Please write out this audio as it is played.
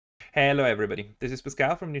Hello, everybody. This is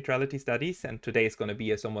Pascal from Neutrality Studies, and today is going to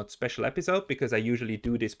be a somewhat special episode because I usually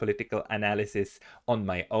do this political analysis on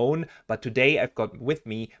my own. But today I've got with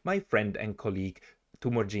me my friend and colleague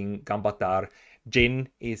Tumurjin Ganbaatar. Jin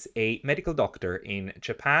is a medical doctor in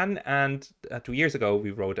Japan, and 2 years ago we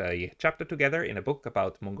wrote a chapter together in a book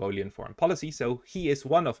about Mongolian foreign policy. So he is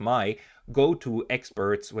one of my go-to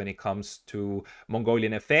experts when it comes to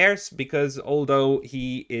Mongolian affairs, because although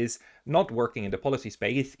he is not working in the policy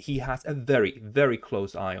space, he has a very, very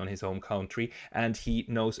close eye on his home country, and he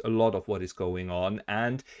knows a lot of what is going on.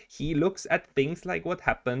 And he looks at things like what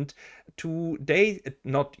happened 2 days,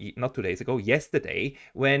 not 2 days ago, yesterday,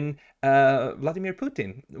 when Vladimir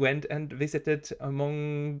Putin went and visited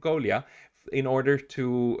Mongolia in order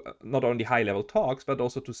to not only high-level talks, but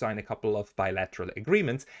also to sign a couple of bilateral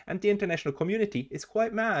agreements. And the international community is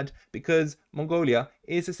quite mad because Mongolia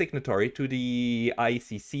is a signatory to the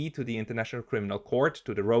ICC, to the International Criminal Court,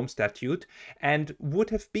 to the Rome Statute, and would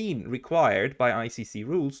have been required by ICC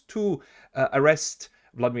rules to arrest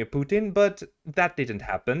Vladimir Putin, but that didn't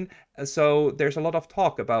happen. So there's a lot of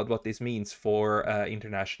talk about what this means for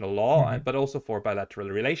international law, but also for bilateral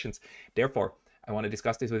relations. Therefore, I want to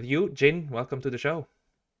discuss this with you. Jin, welcome to the show.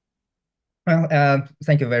 Well,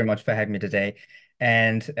 thank you very much for having me today.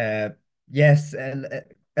 And yes, a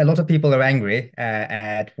lot of people are angry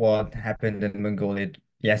at what happened in Mongolia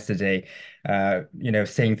yesterday.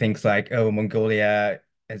 Saying things like, "Oh, Mongolia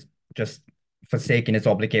has just forsaken its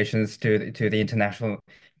obligations to the International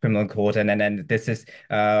Criminal Court," and this is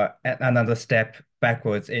another step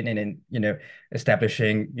backwards in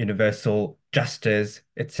establishing universal justice,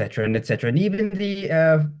 etc., and etc. And even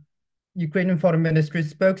the Ukrainian Foreign Ministry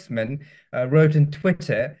spokesman wrote on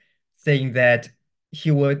Twitter saying that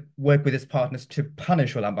he would work with his partners to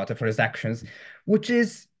punish Ulaanbaatar for his actions, which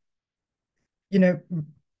is, you know,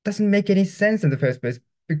 doesn't make any sense in the first place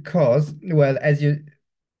because, well, as you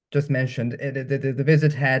just mentioned, the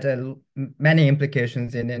visit had many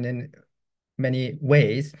implications in many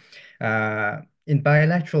ways, in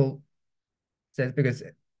bilateral sense, because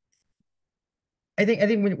I think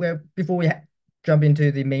before we jump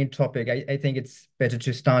into the main topic, I think it's better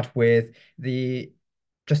to start with the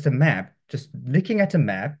just a map. Just looking at a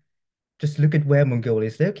map, just look at where Mongolia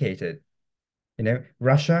is located.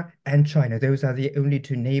 Russia and China, those are the only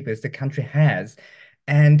two neighbors the country has.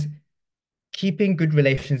 And keeping good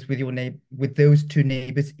relations with with those two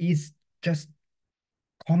neighbors is just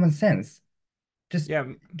common sense. Just Yeah,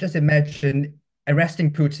 just imagine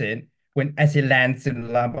arresting Putin when as he lands in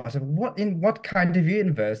Ulaanbaatar. What kind of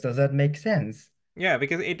universe does that make sense? yeah,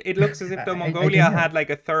 because it looks as if the I don't Mongolia know. had like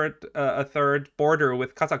a third border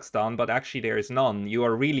with Kazakhstan, but actually there is none.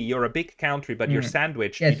 You're a big country, but you're Mm.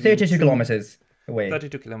 sandwiched Yeah, between 32 two kilometers away.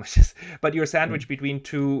 32 kilometers, but you're Mm. sandwiched between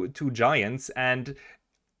two giants. And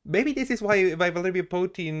maybe this is why Vladimir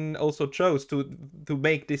Putin also chose to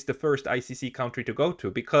make this the first ICC country to go to,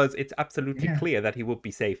 because it's absolutely Yeah. clear that he would be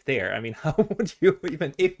safe there. I mean, how would you,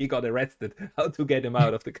 even if he got arrested, how to get him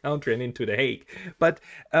out of the country and into the Hague? But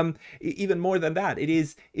even more than that, it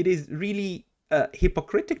is really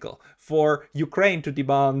hypocritical for Ukraine to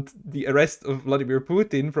demand the arrest of Vladimir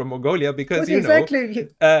Putin from Mongolia because, But exactly,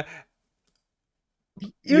 uh,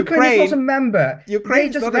 Ukraine is not a Ukraine member. They Ukraine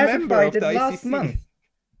is just not a member ratified of the it last ICC. month.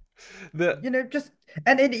 The Just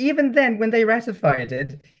and even then, when they ratified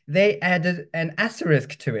it, they added an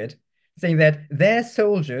asterisk to it, saying that their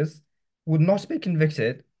soldiers would not be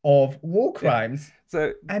convicted of war Yeah. crimes.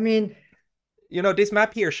 So, I mean, this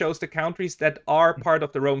map here shows the countries that are part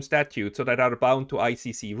of the Rome Statute, so that are bound to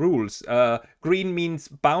ICC rules. Green means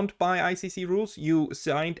bound by ICC rules. You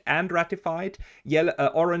signed and ratified. Yellow,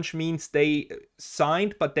 orange means they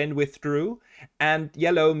signed but then withdrew, and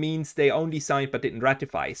yellow means they only signed but didn't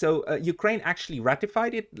ratify. So Ukraine actually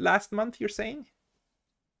ratified it last month. You're saying?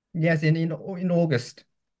 yes, in August,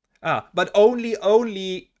 But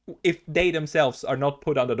only if they themselves are not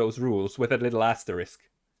put under those rules with a little asterisk.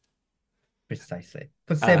 precisely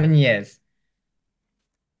for Ah, 7 years,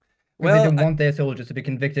 because they well, don't want their soldiers to be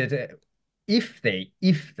convicted if they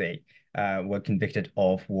were convicted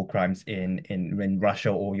of war crimes in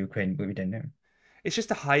Russia or Ukraine. We don't know. it's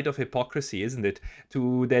just a height of hypocrisy, isn't it?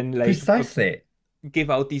 To then like Precisely. give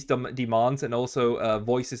out these demands and also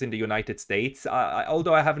voices in the United States.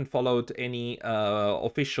 Although I haven't followed any uh,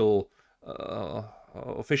 official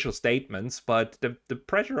statements, but the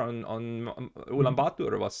pressure on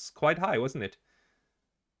Ulaanbaatar was quite high, wasn't it?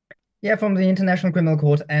 Yeah, from the International Criminal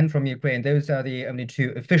Court and from Ukraine, those are the only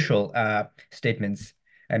two official statements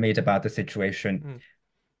made about the situation. Hmm.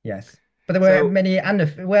 Yes, but there were So many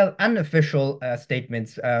unofficial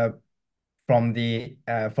statements from the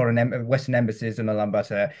Western embassies in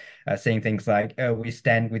Ulaanbaatar, saying things like, "Oh, we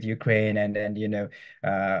stand with Ukraine," and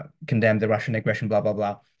condemn the Russian aggression, blah blah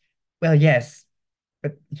blah. Well, yes,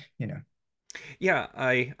 but you know. Yeah,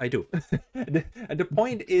 I do. And the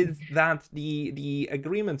point is that the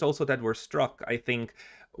agreements also that were struck, I think,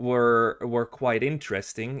 were quite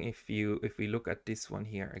interesting. If we look at this one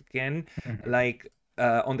here again, Mhm. like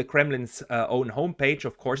on the Kremlin's own homepage,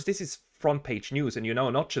 of course, this is front page news, and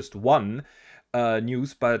not just one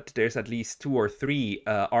news, but there's at least two or three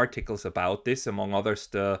articles about this, among others,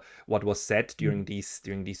 what was said during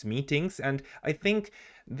these meetings, and I think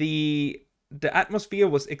the atmosphere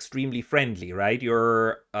was extremely friendly, right?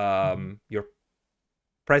 Your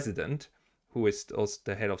president, who is also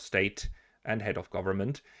the head of state and head of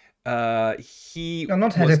government, he No,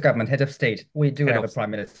 not head of was government, head of state. We do head have of a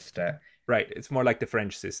prime minister. right. It's more like the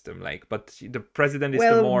French system, like, but the president is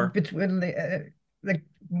the Well, more between like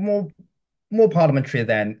more parliamentary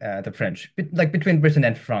than the French, like between Britain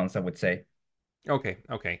and France, I would say. okay,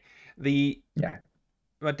 okay. The Yeah.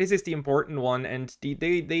 But this is the important one, and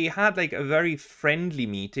they had like a very friendly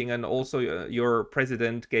meeting, and also your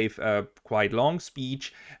president gave a quite long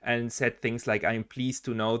speech and said things like, "I am pleased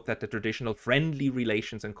to note that the traditional friendly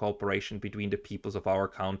relations and cooperation between the peoples of our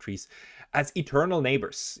countries, as eternal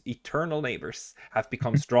neighbors, have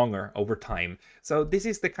become stronger over time." So this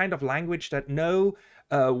is the kind of language that no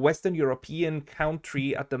Western European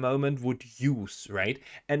country at the moment would use, right?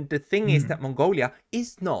 And the thing is that Mm. Mongolia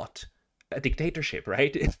is not a dictatorship,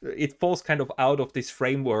 right? It falls kind of out of this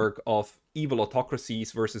framework of evil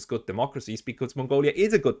autocracies versus good democracies, because Mongolia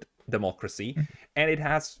is a good democracy and it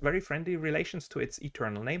has very friendly relations to its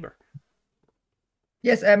eternal neighbor.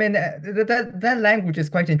 Yes, I mean that language is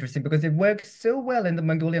quite interesting because it works so well in the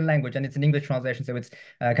Mongolian language, and it's an English translation, so it's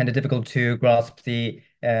kind of difficult to grasp the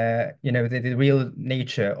real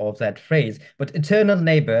nature of that phrase. But eternal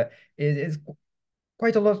neighbor is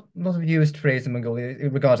quite a lot of used phrase in Mongolia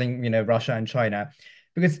regarding Russia and China,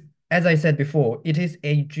 because as I said before, it is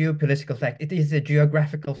a geopolitical fact. It is a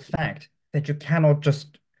geographical fact that you cannot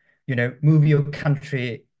just move your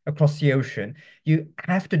country across the ocean. You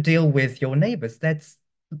have to deal with your neighbors. That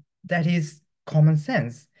is common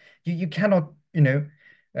sense. You cannot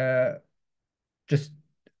uh, just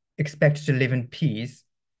expect to live in peace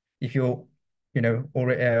if you're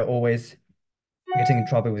always getting in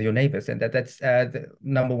trouble with your neighbors, and that's the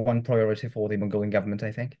number one priority for the Mongolian government,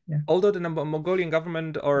 I think. Yeah. Although the Mongolian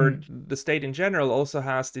government or Mm. the state in general also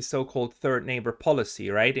has this so-called third neighbor policy,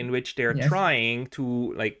 right, in which they're Yes. trying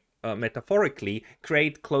to like metaphorically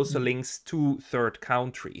create closer Mm. links to third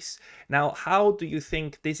countries. Now, how do you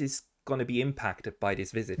think this is going to be impacted by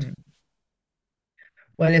this visit? Mm.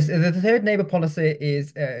 Well, yes, the third neighbor policy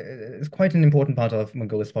is quite an important part of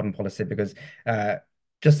Mongolia's foreign policy because uh,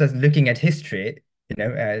 just as looking at history,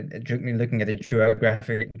 looking at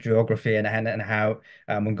the geography and how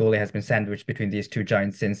Mongolia has been sandwiched between these two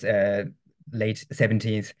giants since late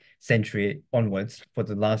 17th century onwards for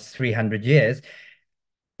the last 300 years.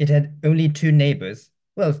 It had only two neighbors.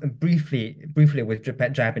 Well, briefly with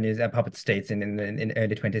Japanese puppet states in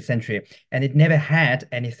early 20th century, and it never had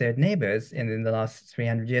any third neighbors in the last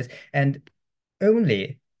 300 years. And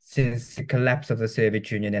only since the collapse of the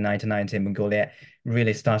Soviet Union in 1990, Mongolia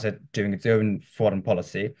really started doing its own foreign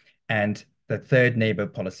policy, and the third neighbor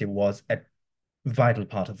policy was a vital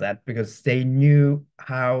part of that because they knew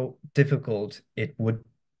how difficult it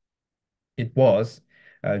was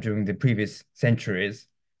during the previous centuries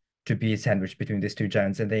to be sandwiched between these two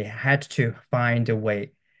giants, and they had to find a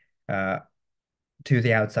way uh, to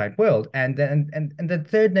the outside world. And then and the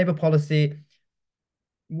third neighbor policy,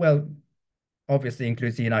 well, obviously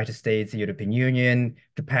includes the United States, the European Union,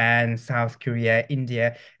 Japan, South Korea,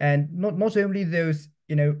 India, and not only those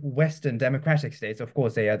Western democratic states, of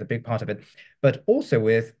course they are the big part of it, but also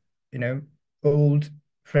with you know old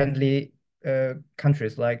friendly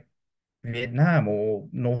countries like Vietnam or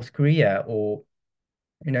North Korea or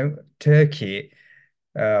Turkey,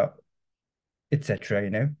 uh, etc.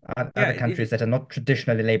 Yeah, Other countries that are not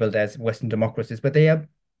traditionally labeled as Western democracies, but they are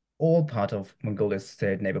all part of Mongolia's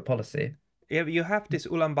third neighbor policy. you have this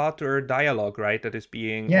Ulaanbaatar dialogue, right, that is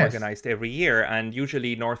being Yes. organized every year, and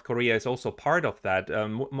usually North Korea is also part of that.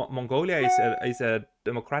 Mongolia is a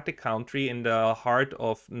democratic country in the heart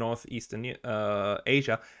of northeastern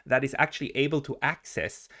Asia that is actually able to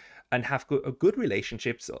access and have good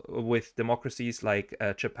relationships with democracies like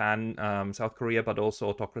Japan, South Korea, but also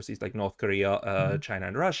autocracies like North Korea, Mm. China,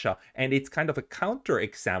 and Russia. And it's kind of a counter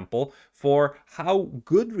example for how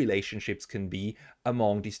good relationships can be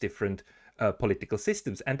among these different political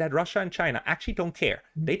systems, and that Russia and China actually don't care.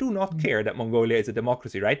 mm, They do not mm, care that Mongolia is a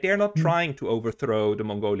democracy, right? They're not mm, trying to overthrow the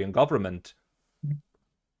Mongolian government. mm.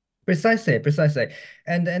 Precisely, precisely.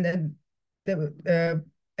 And there,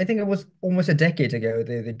 I think it was almost a decade ago,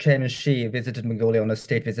 the Chairman Xi visited Mongolia on a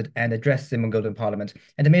state visit and addressed the Mongolian parliament.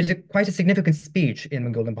 And they made quite a significant speech in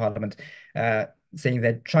Mongolian parliament, uh, saying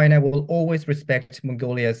that China will always respect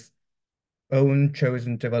Mongolia's own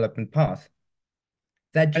chosen development path.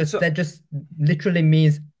 And so That just literally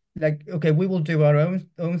means like, okay, we will do our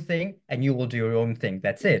own thing and you will do your own thing.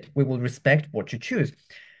 That's it. We will respect what you choose.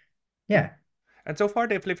 Yeah. And so far,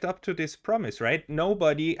 they've lived up to this promise, right?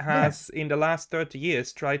 Nobody Yeah. has, in the last 30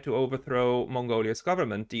 years, tried to overthrow Mongolia's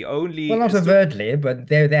government. The Well, only not overtly, but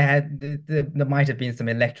there might have been some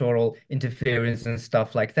electoral interference and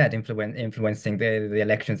stuff like that, influencing the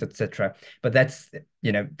elections, etc. But that's,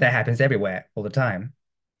 that happens everywhere all the time.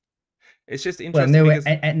 it's just Well, interesting no,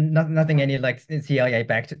 because nothing any like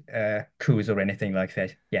CIA-backed coups or anything like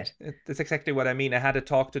that yet. that's exactly what I mean. I had a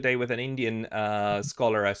talk today with an Indian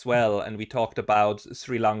scholar as well, and we talked about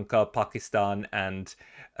Sri Lanka, Pakistan, and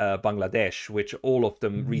Bangladesh, which all of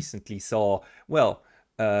them Mhm. recently saw, well,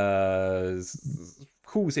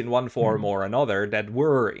 coups in one form Mhm. or another that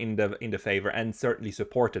were in the favor and certainly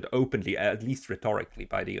supported openly, at least rhetorically,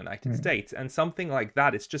 by the United Mhm. States. And something like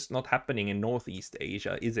that is just not happening in Northeast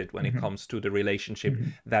Asia, is it, when it Mhm. comes to the relationship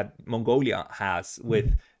Mhm. that Mongolia has with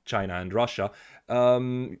Mhm. China and Russia?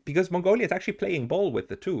 Because Mongolia is actually playing ball with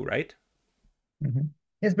the two, right? Mhm.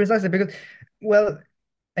 Yes, precisely because, well,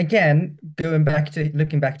 again, looking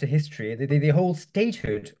back to history, the whole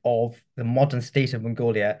statehood of the modern state of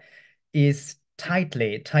Mongolia is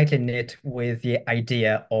tightly knit with the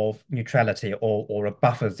idea of neutrality or a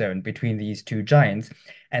buffer zone between these two giants.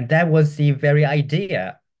 And that was the very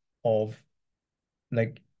idea of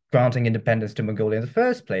like granting independence to Mongolia in the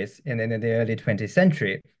first place in the early 20th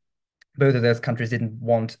century. Both of those countries didn't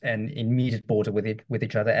want an immediate border with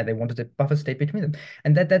each other, and they wanted a buffer state between them.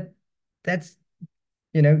 And that's that's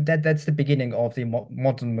the beginning of the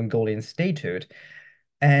modern Mongolian statehood.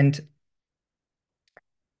 And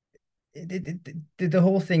the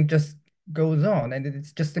whole thing just goes on, and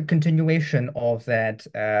it's just a continuation of that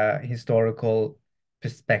historical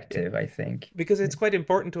perspective, I think. Because Yeah. it's quite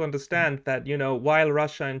important to understand that, while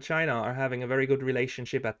Russia and China are having a very good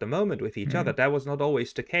relationship at the moment with each other, Mm, that was not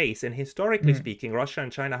always the case. And historically mm, speaking, Russia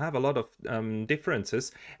and China have a lot of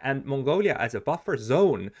differences. And Mongolia, as a buffer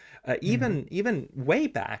zone, mm, even way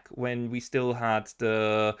back when we still had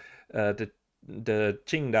the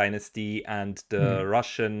Qing dynasty and the mm,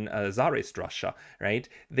 Russian Tsarist Russia, right?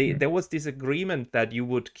 mm, There was this agreement that you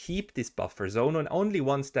would keep this buffer zone, and only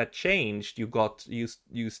once that changed,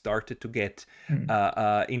 you started to get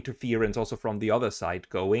mm, interference also from the other side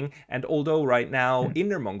going. And although right now mm,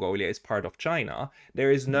 Inner Mongolia is part of China,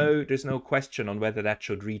 mm, there's no question on whether that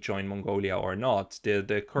should rejoin Mongolia or not.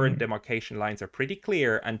 The current mm, demarcation lines are pretty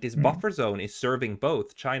clear, and this mm. buffer zone is serving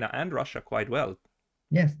both China and Russia quite well.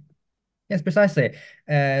 Yes, yes, precisely.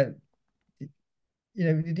 Uh,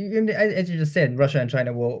 as you just said, Russia and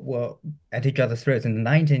China were at each other's throats in the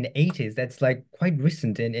 1980s. That's like quite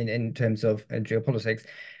recent in terms of geopolitics.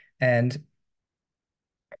 And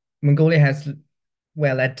Mongolia has,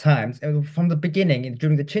 well, at times, from the beginning,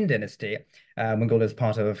 during the Qing dynasty, Mongolia is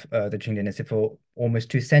part of the Qing dynasty for almost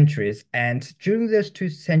 2 centuries. And during those 2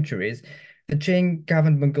 centuries, the Qing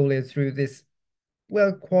governed Mongolia through this,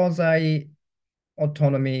 well, quasi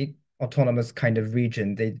autonomous kind of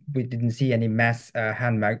region. We didn't see any mass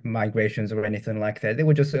hand migrations or anything like that. They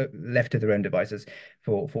were just left to their own devices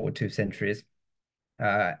for 2 centuries.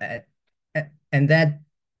 And that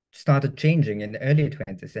started changing in the early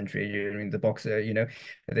 20th century during the Boxer,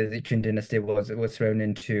 the Qing dynasty was thrown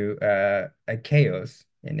into a chaos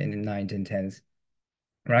in the 1910s,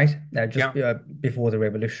 right? Just Yeah. before the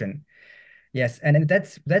revolution. Yes, and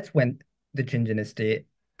that's when the Qing dynasty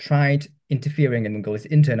tried interfering in Mongolia's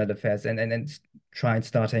internal affairs and tried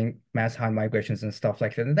starting mass hand migrations and stuff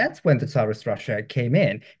like that. And that's when the Tsarist Russia came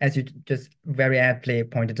in, as you just very aptly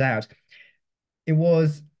pointed out. It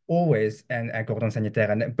was always an cordon sanitaire,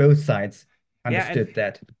 and both sides Yeah, understood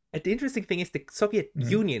that. and the interesting thing is the Soviet Mm.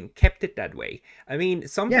 Union kept it that way. I mean,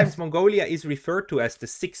 sometimes Yes. Mongolia is referred to as the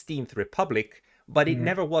 16th Republic, but it Mm.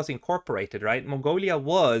 never was incorporated, right? Mongolia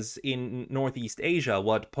was in Northeast Asia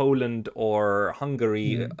what Poland or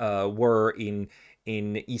Hungary Mm. were in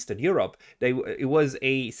Eastern Europe. It was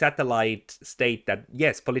a satellite state that,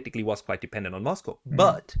 yes, politically was quite dependent on Moscow, Mm.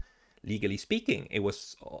 but legally speaking, it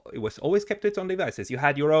was always kept to its own devices. You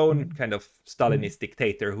had your own Mm. kind of Mm. Stalinist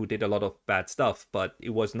dictator who did a lot of bad stuff, but it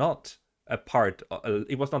was not a part.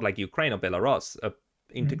 It was not like Ukraine or Belarus,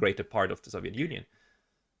 Mhm. integrated part of the Soviet Union.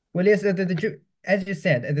 Well, yes, as you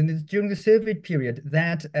said, during the Soviet period,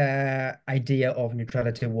 that idea of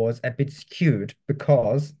neutrality was a bit skewed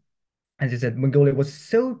because, as you said, Mongolia was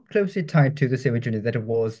so closely tied to the Soviet Union that it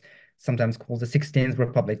was sometimes called the 16th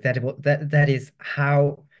Republic. That is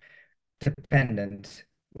how dependent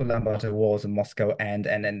Ulaanbaatar was in Moscow, and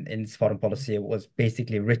in its foreign policy it was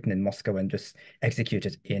basically written in Moscow and just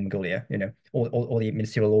executed in Mongolia. All the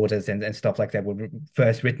ministerial orders and stuff like that were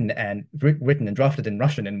first written and drafted in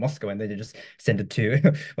Russian in Moscow, and then they just sent it to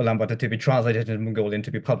Ulaanbaatar to be translated into Mongolian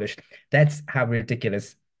to be published. That's how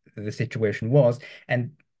ridiculous the situation was.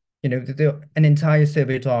 And an entire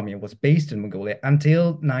Soviet army was based in Mongolia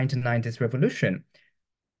until 1990s revolution,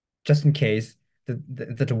 just in case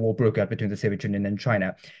that a war broke out between the Soviet Union and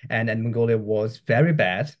China. And Mongolia was very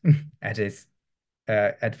bad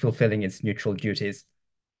at fulfilling its neutral duties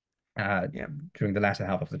uh, Yeah. during the latter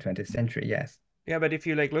half of the 20th century. Yes. Yeah, but if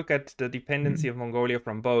you like look at the dependency Mm. of Mongolia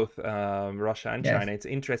from both Russia and Yes. China, it's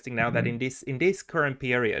interesting now that Mm. in this current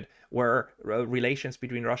period where relations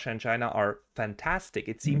between Russia and China are fantastic,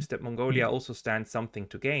 it Mm. seems that Mongolia Mm. also stands something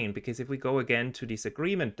to gain. Because if we go again to this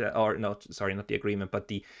agreement, or not, sorry, not the agreement, but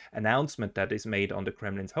the announcement that is made on the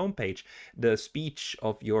Kremlin's homepage, the speech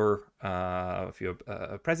of your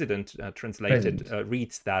president translated President.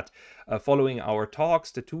 reads that following our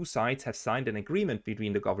talks, the two sides have signed an agreement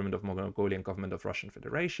between the government of Mongolia and government of Russian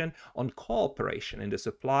Federation on cooperation in the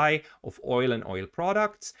supply of oil and oil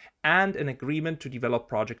products, and an agreement to develop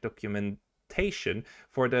project documentation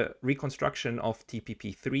for the reconstruction of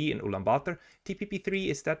TPP-3 in Ulaanbaatar. TPP-3,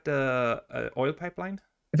 is that the oil pipeline?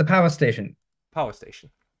 It's a power station. Power station.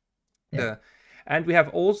 Yeah. The And we have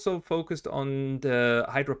also focused on the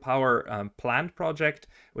hydropower plant project,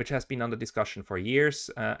 which has been under discussion for years,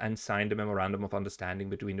 and signed a memorandum of understanding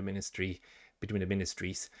between the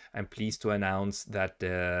ministries. I'm pleased to announce that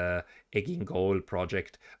the Egin Goal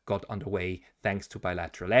project got underway thanks to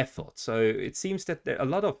bilateral efforts. So it seems that a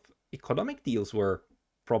lot of economic deals were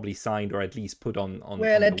probably signed, or at least put Well, on the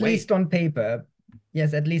at way. least on paper.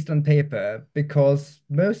 Yes, at least on paper, because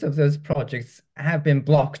most of those projects have been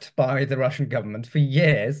blocked by the Russian government for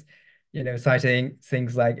years, citing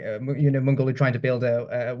things like, Mongolia trying to build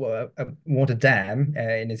a water dam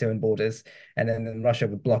in its own borders, and then Russia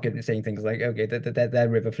would block it, saying things like, okay, that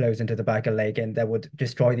river flows into the Baikal Lake and that would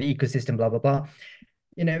destroy the ecosystem, blah, blah, blah.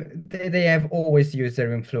 They have always used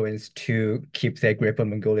their influence to keep their grip on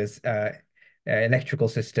Mongolia's electrical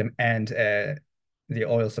system and the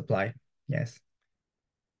oil supply. Yes.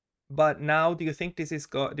 But now, do you think do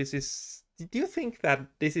you think that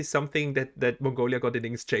this is something that Mongolia got in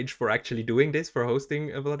exchange for actually doing this, for hosting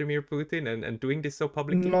Vladimir Putin and doing this so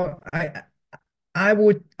publicly? No, I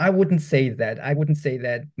wouldn't say that. I wouldn't say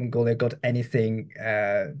that Mongolia got anything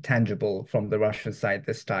tangible from the Russian side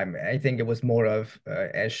this time. I think it was more of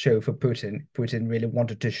a show for Putin. Putin really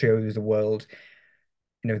wanted to show the world,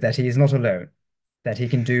 that he is not alone, that he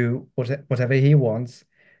can do whatever he wants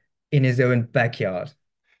in his own backyard.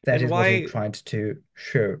 That Then is what he why tried to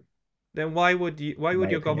show, why in would my your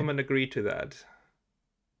opinion. government agree to that?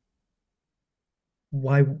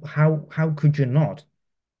 Why, how could you not?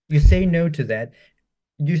 You say no to that.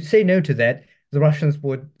 You say no to that, the Russians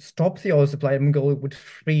would stop the oil supply and Mongolia would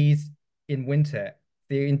freeze in winter.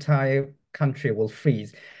 The entire country will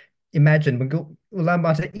freeze. Imagine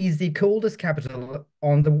Ulaanbaatar is the coldest capital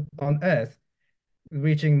on Earth,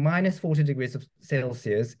 reaching minus 40 degrees of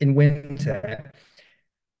Celsius in winter,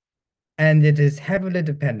 and it is heavily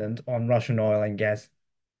dependent on Russian oil and gas.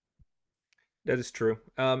 That is true.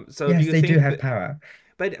 So do Yes, you they do think have that? power.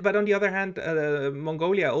 But on the other hand,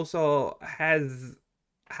 Mongolia also has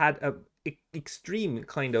had a extreme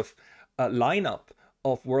kind of lineup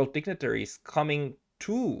of world dignitaries coming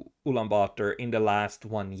to Ulaanbaatar in the last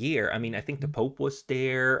 1 year. I mean, I think the Pope was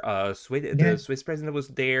there, the Yeah, Swiss president was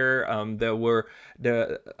there. There were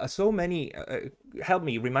so many. Help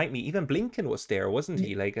me, remind me. Even Blinken was there, wasn't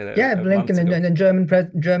he? Like yeah, months Blinken and, ago.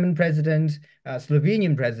 and German president,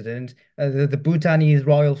 Slovenian president, the Bhutanese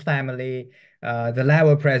royal family, the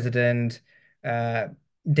Lao president, uh,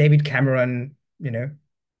 David Cameron,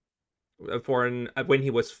 Foreign when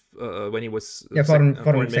he was yeah, foreign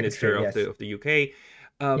foreign minister secretary, yes, of the UK.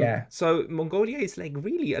 yeah. So Mongolia is like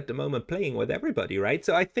really at the moment playing with everybody, right?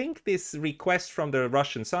 So I think this request from the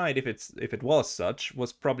Russian side, if it was such,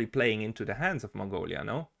 was probably playing into the hands of Mongolia,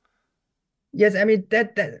 no? Yes, I mean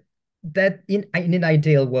that in an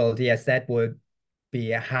ideal world, yes, that would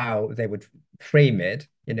be how they would frame it,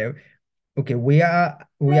 Okay, we are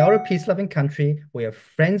a peace-loving country. We are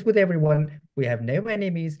friends with everyone. We have no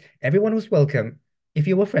enemies. Everyone was welcome if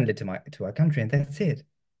you were friendly to our country, and that's it.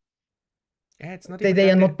 Yeah, it's not They even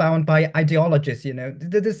they are that. not bound by ideologies, you know.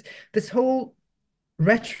 This whole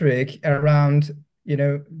rhetoric around, you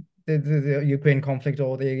know, the Ukraine conflict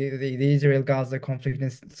or the Israel-Gaza conflict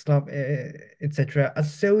and stuff, etc., are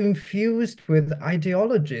so infused with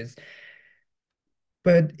ideologies.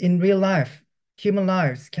 But in real life, human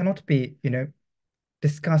lives cannot be, you know,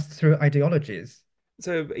 discussed through ideologies.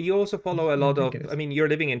 So you also It's follow a lot of, I ridiculous. mean, you're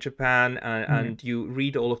living in Japan, Mm, and you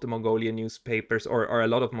read all of the Mongolian newspapers, or a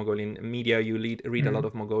lot of Mongolian media. You read a lot mm.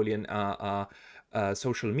 of Mongolian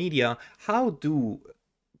social media. How do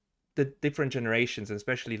the different generations,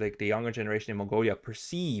 especially like the younger generation in Mongolia,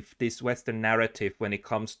 perceive this Western narrative when it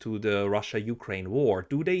comes to the Russia-Ukraine war?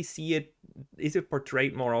 Do they see it? Is it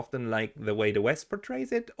portrayed more often like the way the West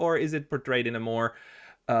portrays it, or is it portrayed in a more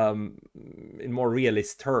in more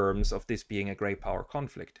realist terms of this being a great power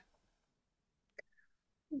conflict?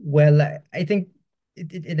 Well, I think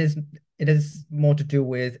it is more to do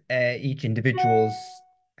with each individual's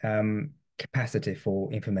capacity for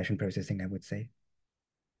information processing, I would say.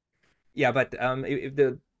 Yeah, but if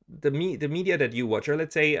the media that you watch, or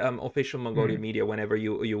let's say official Mongolian Mm. media, whenever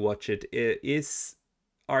you watch it, is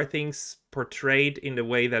are things portrayed in the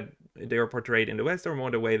way that they are portrayed in the West, or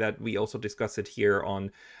more the way that we also discuss it here on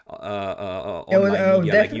online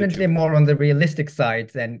media like Definitely YouTube? more on the realistic side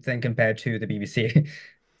than compared to the BBC.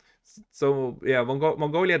 So yeah,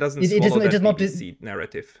 Mongolia doesn't It swallow is that not BBC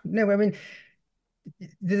narrative. no, I mean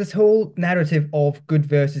this whole narrative of good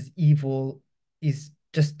versus evil is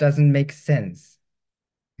just doesn't make sense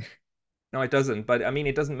No, it doesn't. But I mean,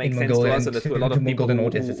 it doesn't make in sense to us Mongolian and to a lot to of people Mongolian who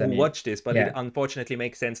audiences, I who mean. watch this. But it Yeah. unfortunately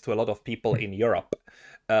makes sense to a lot of people in Europe,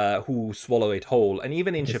 who swallow it whole, and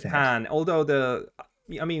even in It is sad. Japan. Although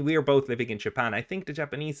I mean, we are both living in Japan. I think the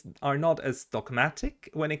Japanese are not as dogmatic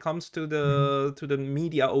when it comes to Mhm. the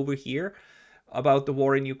media over here about the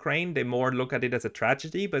war in Ukraine. They more look at it as a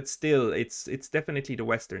tragedy, but still, it's definitely the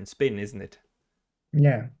Western spin, isn't it?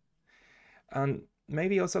 Yeah. And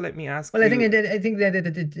maybe also let me ask Well, you. I think that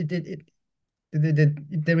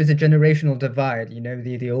there is a generational divide, you know,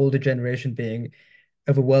 the older generation being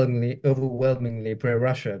overwhelmingly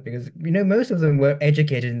pro-Russia because you know most of them were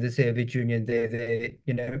educated in the Soviet Union. They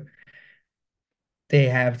you know they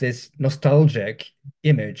have this nostalgic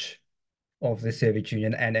image of the Soviet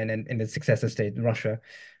Union and the successor state Russia.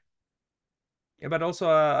 Yeah, but also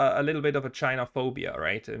a little bit of a China phobia,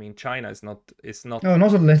 right? I mean, China is not. Oh,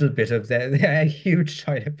 not a little bit of that. There are huge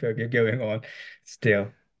China phobia going on still.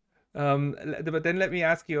 But then let me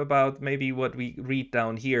ask you about maybe what we read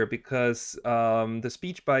down here, because the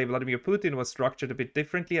speech by Vladimir Putin was structured a bit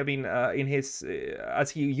differently. I mean, in his, as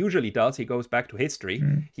he usually does, he goes back to history.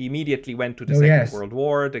 Mm. He immediately went to the Oh Second yes, World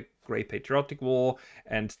War, the Great Patriotic War,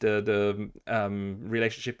 and the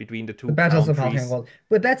relationship between the the two battles of countries. Halkangol.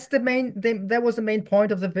 But that's the that was the main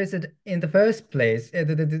point of the visit in the first place.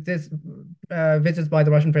 This visits by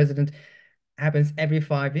the Russian president happens every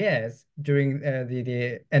 5 years during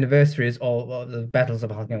the anniversaries of the battles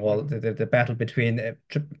of Halkangol, the battle between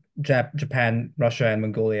Japan, Russia, and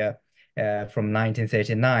Mongolia from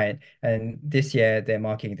 1939. And this year they're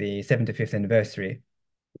marking the 75th anniversary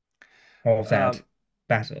of that Um,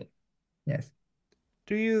 battle. Yes.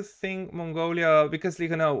 Do you think Mongolia, because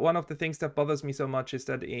one of the things that bothers me so much is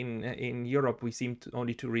that in Europe we seem to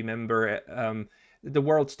only to remember the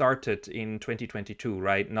world started in 2022,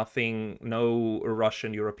 right? Nothing, no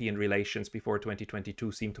Russian European relations before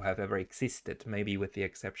 2022 seem to have ever existed, maybe with the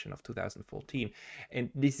exception of 2014,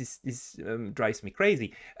 and this drives me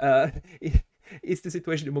crazy. Is the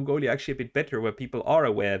situation in Mongolia actually a bit better, where people are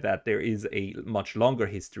aware that there is a much longer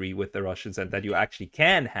history with the Russians and that you actually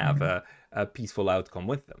can have Mhm. a peaceful outcome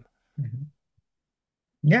with them? Mhm.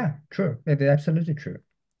 Yeah, true. It is absolutely true.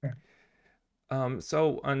 Yeah.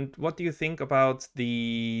 So, and what do you think about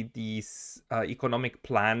these economic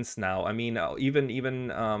plans now? I mean, even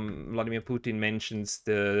Vladimir Putin mentions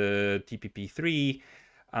the TPP-3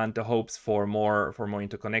 and the hopes for more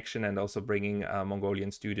interconnection, and also bringing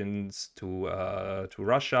Mongolian students to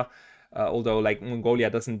Russia. Although, like, Mongolia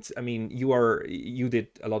doesn't. I mean, you did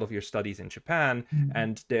a lot of your studies in Japan, Mhm.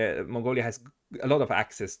 and Mongolia has a lot of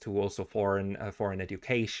access to also foreign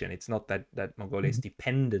education. It's not that Mongolia is Mhm.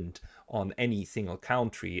 dependent on any single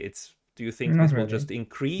country. It's Do you think Not this will really. just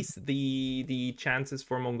increase the chances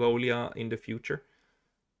for Mongolia in the future?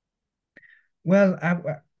 Well,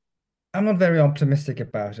 I'm not very optimistic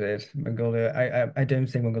about it. Mongolia, I don't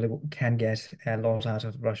think Mongolia can get a lot out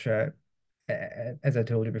of Russia. As I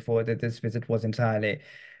told you before, that this visit was entirely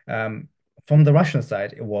um, from the Russian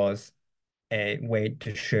side. It was a way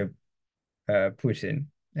to show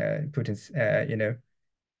Putin's you know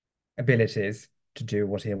abilities to do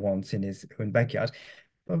what he wants in his own backyard.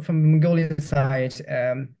 from the Mongolian side,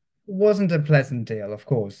 wasn't a pleasant deal, of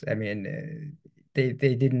course. I mean, they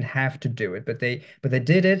didn't have to do it, but they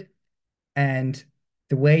did it, and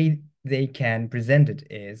the way they can present it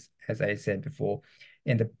is, as I said before,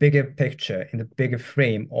 in the bigger picture, in the bigger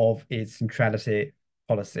frame of its neutrality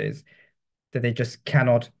policies, that they just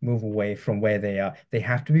cannot move away from where they are. They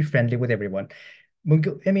have to be friendly with everyone.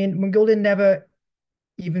 I mean, Mongolia never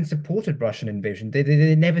even supported Russian invasion.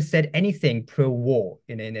 They never said anything pro-war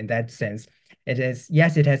in that sense. It is,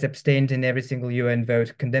 yes, it has abstained in every single UN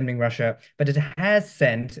vote condemning Russia, but it has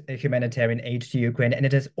sent a humanitarian aid to Ukraine, and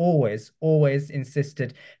it has always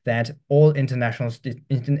insisted that all international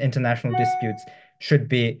disputes should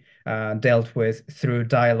be dealt with through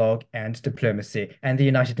dialogue and diplomacy, and the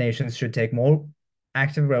United Nations should take more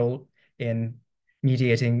active role in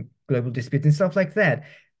mediating global disputes and stuff like that.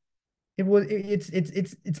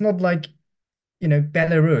 It's not like,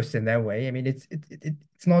 Belarus in that way. I mean, it's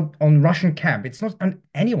not on Russian camp. It's not on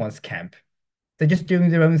anyone's camp. They're just doing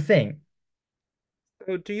their own thing.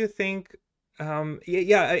 So do you think,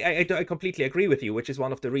 I completely agree with you, which is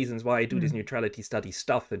one of the reasons why I do this Mm, neutrality study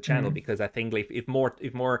stuff and channel, mm, because I think like if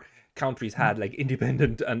more countries mm, had like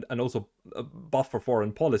independent and also buffer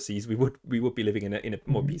foreign policies, we would be living in a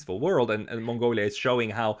more mm, peaceful world, and Mongolia is showing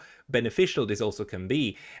how beneficial this also can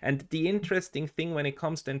be. And the interesting thing when it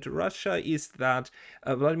comes then to Russia is that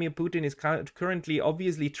Vladimir Putin is currently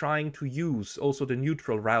obviously trying to use also the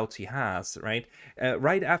neutral routes he has, right?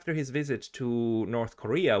 Right after his visit to North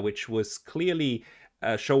Korea, which was clearly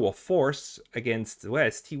a show of force against the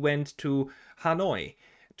West, he went to Hanoi,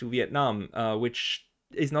 to Vietnam, which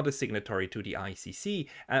is not a signatory to the ICC,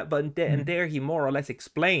 and mm, there he more or less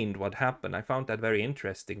explained what happened. I found that very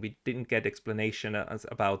interesting. We didn't get explanation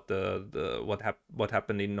about what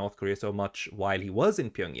happened in North Korea so much while he was in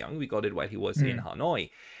Pyongyang. We got it while he was in mm. Hanoi.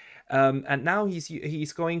 And now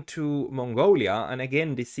he's going to Mongolia, and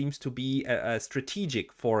again, this seems to be a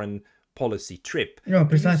strategic foreign policy trip. No, Do you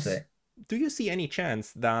precisely. do you see any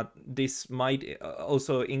chance that this might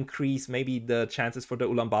also increase maybe the chances for the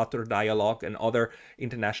Ulaanbaatar dialogue and other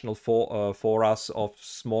international forums of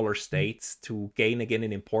smaller states to gain again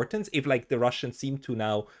in importance if like the Russians seem to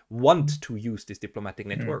now want to use this diplomatic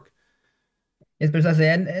Mm. network? Yes, precisely,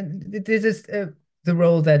 and this is the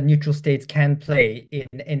role that neutral states can play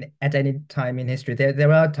in at any time in history.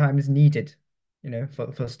 There are times needed,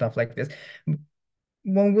 for stuff like this.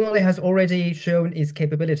 Mongolia has already shown its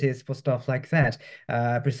capabilities for stuff like that,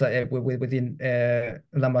 within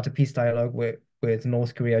Ulaanbaatar peace dialogue with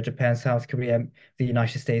North Korea, Japan, South Korea, the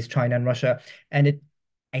United States, China, and Russia, and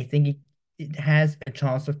I think it has a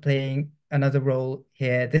chance of playing another role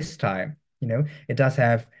here this time. It does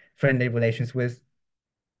have friendly relations with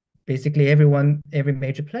basically everyone, every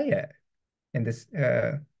major player in this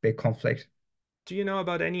big conflict. Do you know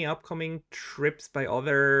about any upcoming trips by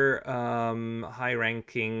other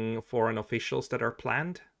high-ranking foreign officials that are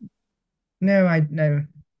planned? No,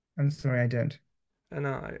 I'm sorry, I don't.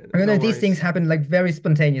 No, I don't no know, these things worries. happen like very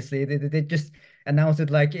spontaneously. They just announced it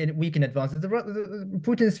like a week in advance.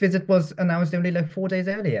 Putin's visit was announced only like 4 days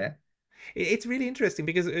earlier. It's really interesting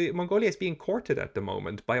because Mongolia is being courted at the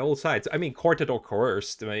moment by all sides. I mean, courted or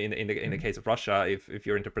coerced in the Mm, case of Russia, if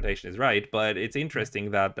your interpretation is right. But it's yeah.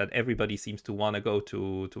 interesting that everybody seems to want to go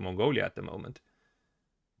to Mongolia at the moment.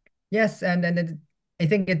 Yes, and I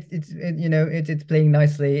think it's playing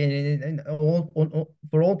nicely in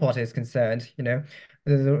for all parties concerned.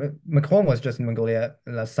 Macron was just in Mongolia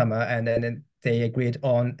last summer, and then they agreed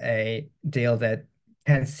on a deal that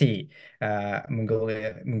can see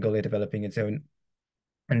Mongolia developing its own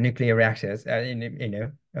nuclear reactors,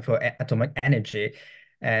 for atomic energy,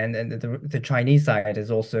 and the Chinese side is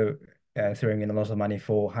also throwing in a lot of money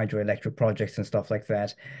for hydroelectric projects and stuff like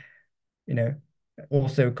that. You know,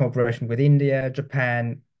 Also cooperation with India,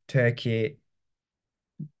 Japan, Turkey.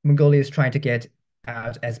 Mongolia is trying to get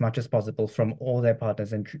out as much as possible from all their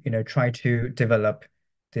partners and try to develop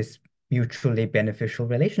this mutually beneficial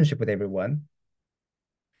relationship with everyone.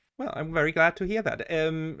 Well, I'm very glad to hear that.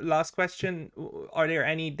 Last question. Are there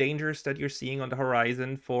any dangers that you're seeing on the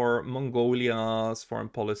horizon for Mongolia's foreign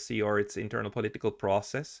policy or its internal political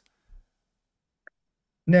process?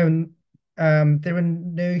 No, there are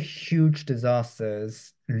no huge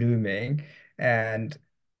disasters looming, and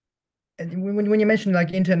when you mention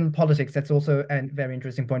like internal politics, that's also a very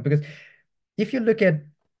interesting point because if you look at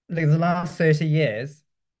like the last 30 years,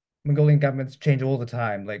 Mongolian governments change all the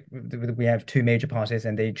time. Like we have two major parties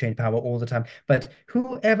and they change power all the time. But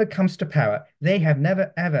whoever comes to power, they have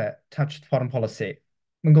never ever touched foreign policy.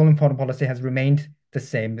 Mongolian foreign policy has remained the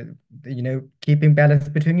same, keeping balance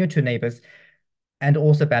between your two neighbors. and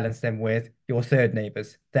also balance them with your third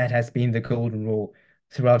neighbors. That has been the golden rule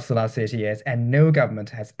throughout the last 30 years, and no government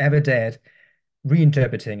has ever dared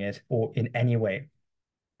reinterpreting it or in any way.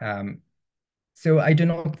 Um, so I do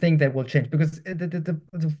not think that will change because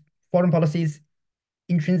the foreign policy is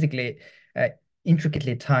intrinsically, uh,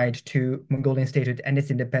 intricately tied to Mongolian statehood and its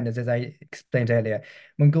independence, as I explained earlier.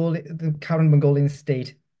 The current Mongolian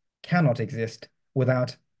state cannot exist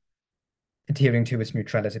without adhering to its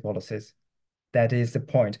neutrality policies. That is the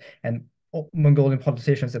point. And Mongolian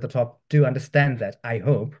politicians at the top do understand that, I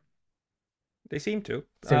hope. They seem to.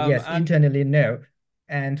 So yes, And internally, no.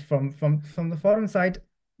 And from the foreign side,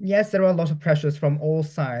 yes, there are a lot of pressures from all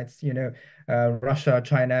sides, Russia,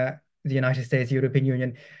 China, the United States, European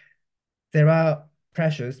Union. There are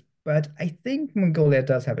pressures, but I think Mongolia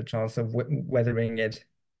does have a chance of weathering it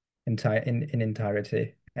in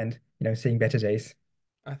entirety and seeing better days.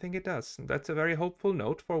 I think it does. That's a very hopeful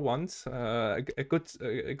note for once. A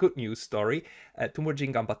good news story.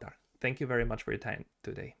 Tumurjin Ganbaatar, thank you very much for your time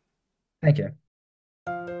today. Thank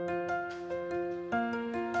you.